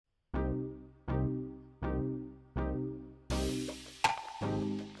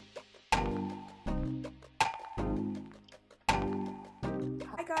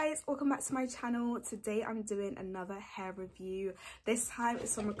guys, welcome back to my channel. Today I'm doing another hair review. This time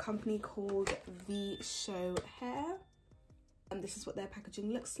it's from a company called VSHOW hair. And this is what their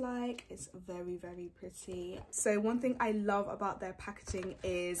packaging looks like. It's very, very pretty. So one thing I love about their packaging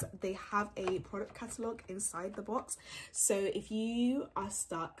is they have a product catalog inside the box. So if you are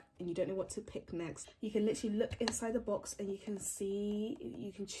stuck and you don't know what to pick next, you can literally look inside the box and you can see,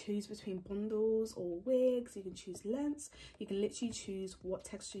 you can choose between bundles or wigs, you can choose lengths, you can literally choose what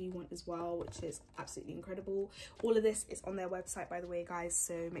texture you want as well, which is absolutely incredible. All of this is on their website, by the way, guys,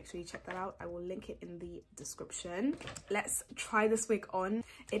 so make sure you check that out. I will link it in the description. Let's try this wig on.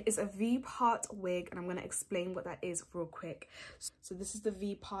 It is a V-part wig and I'm going to explain what that is real quick. So this is the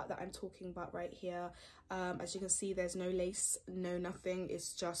V part that I'm talking about right here. As you can see, there's no lace, no nothing.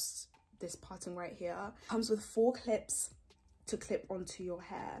 It's just this parting right here. Comes with 4 clips to clip onto your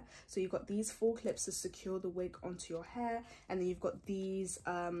hair. So you've got these 4 clips to secure the wig onto your hair, and then you've got these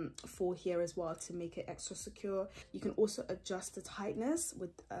 4 here as well to make it extra secure. You can also adjust the tightness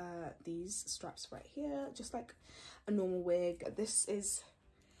with these straps right here, just like a normal wig. This is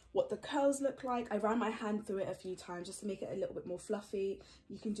what the curls look like. I ran my hand through it a few times just to make it a little bit more fluffy.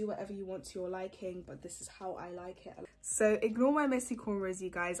 You can do whatever you want to your liking, but this is how I like it. So ignore my messy cornrows, you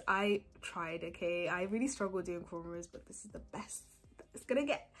guys. I tried, okay? I really struggle doing cornrows, but this is the best that it's gonna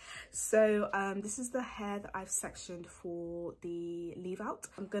get. So this is the hair that I've sectioned for the leave out.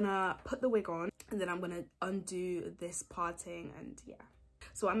 I'm gonna put the wig on and then I'm gonna undo this parting, and yeah.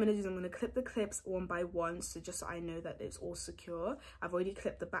 So what I'm going to do is I'm going to clip the clips one by one, so just so I know that it's all secure. I've already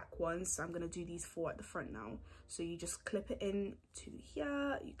clipped the back ones, so I'm going to do these 4 at the front now. So you just clip it in to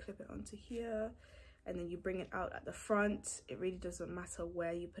here, you clip it onto here, and then you bring it out at the front. It really doesn't matter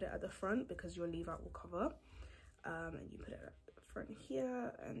where you put it at the front because your leave out will cover. And you put it at the front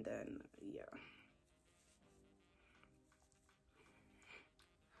here, and then yeah.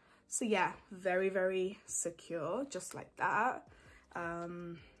 So yeah, very, very secure, just like that.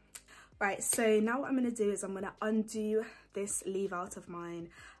 Right, so now what I'm gonna do is I'm gonna undo this leave out of mine.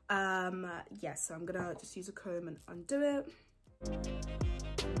 Yeah, so I'm gonna just use a comb and undo it.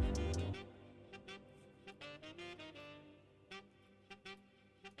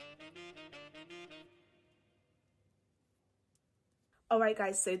 Alright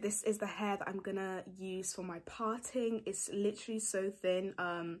guys, so this is the hair that I'm gonna use for my parting. It's literally so thin.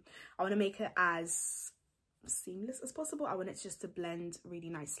 I want to make it as seamless as possible. I want it just to blend really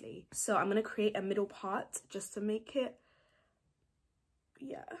nicely. So I'm going to create a middle part just to make it,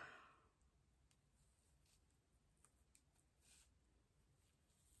 yeah.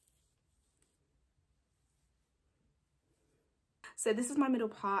 So this is my middle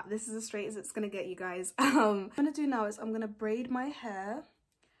part. This is as straight as it's going to get, you guys. What I'm going to do now is I'm going to braid my hair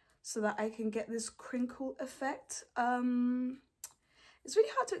so that I can get this crinkle effect. It's really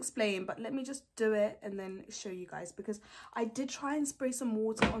hard to explain, but let me just do it and then show you guys, because I did try and spray some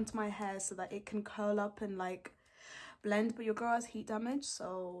water onto my hair so that it can curl up and like blend, but your girl has heat damage,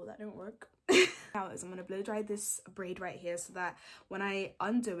 so that didn't work. Now is I'm going to blow dry this braid right here so that when I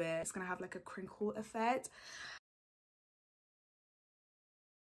undo it, it's going to have like a crinkle effect.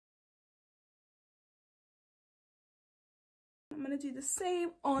 I'm going to do the same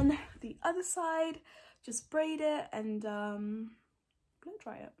on the other side, just braid it and blow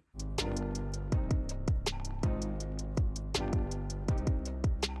dry it.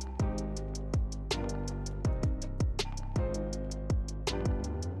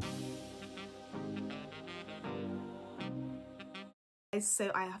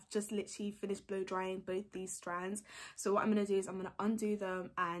 So I have just literally finished blow drying both these strands. So what I'm going to do is I'm going to undo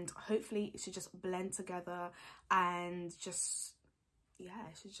them, and hopefully it should just blend together and just, yeah,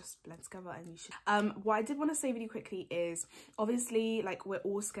 it should just blend together. And you should what I did want to say really quickly is, obviously, like, we're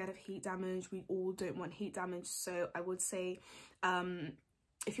all scared of heat damage. We all don't want heat damage, so I would say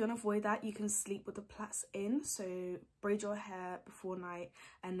if you want to avoid that, you can sleep with the plaits in. So braid your hair before night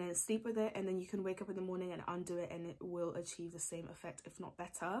and then sleep with it, and then you can wake up in the morning and undo it, and it will achieve the same effect, if not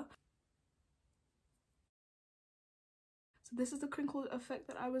better. So this is the crinkle effect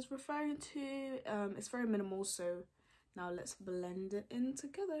that I was referring to. It's very minimal, so now let's blend it in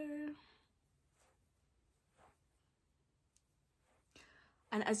together.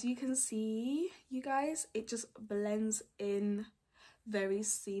 And as you can see, you guys, it just blends in very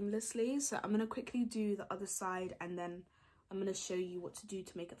seamlessly. So I'm going to quickly do the other side, and then I'm going to show you what to do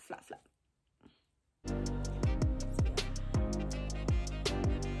to make it flat.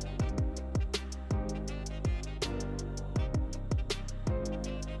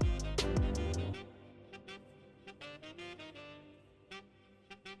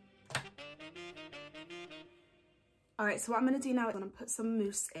 All right, so what I'm gonna do now is I'm gonna put some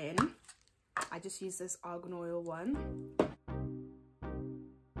mousse in. I just use this argan oil one.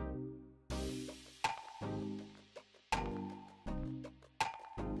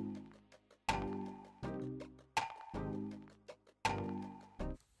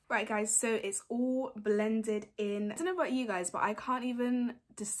 Right guys, so it's all blended in. I don't know about you guys, but I can't even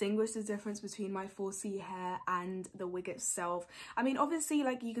distinguish the difference between my 4C hair and the wig itself. I mean, obviously,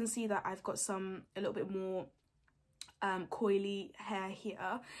 like, you can see that I've got a little bit more coily hair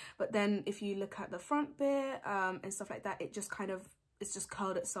here, but then if you look at the front bit and stuff like that, it's just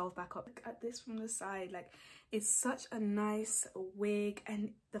curled itself back up. Look at this from the side, like, it's such a nice wig,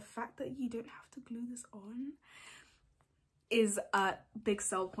 and the fact that you don't have to glue this on is a big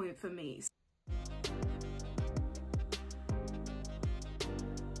sell point for me.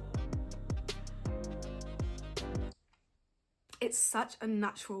 It's such a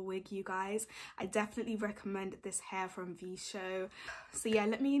natural wig, you guys. I definitely recommend this hair from VSHOW. So yeah,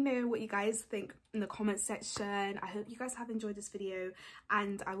 let me know what you guys think in the comment section. I hope you guys have enjoyed this video,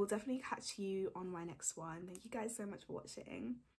 and I will definitely catch you on my next one. Thank you guys so much for watching.